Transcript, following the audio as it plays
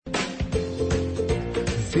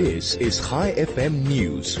This is ChaiFM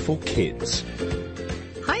News for Kids.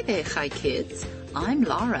 Hi there, Chai Kids. I'm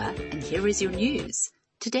Lara, and here is your news.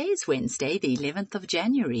 Today is Wednesday, the 11th of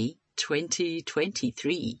January,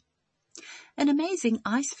 2023. An amazing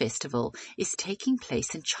ice festival is taking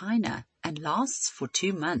place in China and lasts for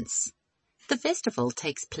 2 months. The festival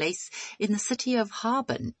takes place in the city of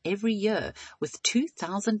Harbin every year with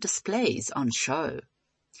 2,000 displays on show.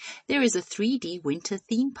 There is a 3D winter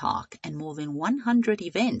theme park and more than 100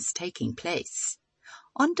 events taking place.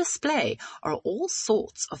 On display are all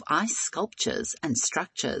sorts of ice sculptures and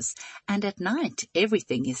structures, and at night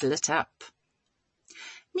everything is lit up.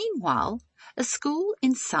 Meanwhile, a school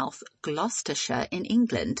in South Gloucestershire in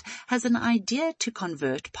England has an idea to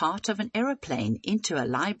convert part of an aeroplane into a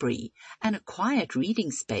library and a quiet reading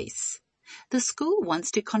space. The school wants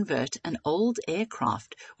to convert an old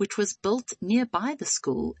aircraft which was built nearby the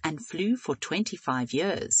school and flew for 25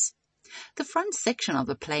 years. The front section of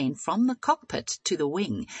the plane from the cockpit to the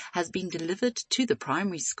wing has been delivered to the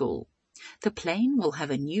primary school. The plane will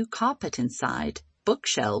have a new carpet inside,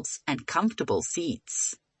 bookshelves and comfortable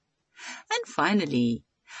seats. And finally,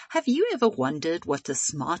 have you ever wondered what the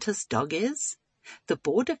smartest dog is? The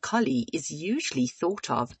Border Collie is usually thought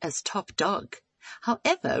of as top dog.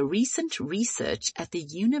 However, recent research at the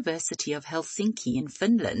University of Helsinki in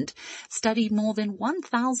Finland studied more than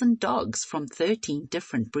 1,000 dogs from 13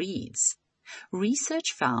 different breeds.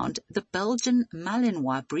 Research found the Belgian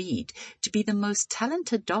Malinois breed to be the most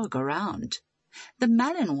talented dog around. The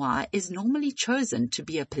Malinois is normally chosen to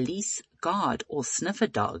be a police, guard, or sniffer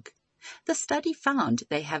dog. The study found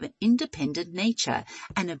they have an independent nature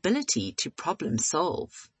and ability to problem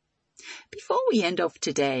solve. Before we end off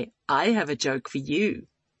today, I have a joke for you.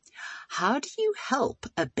 How do you help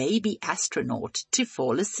a baby astronaut to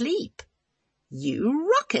fall asleep? You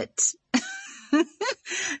rock it.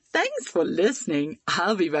 Thanks for listening.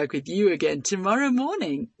 I'll be back with you again tomorrow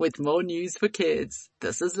morning with more news for kids.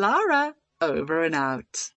 This is Lara, over and out.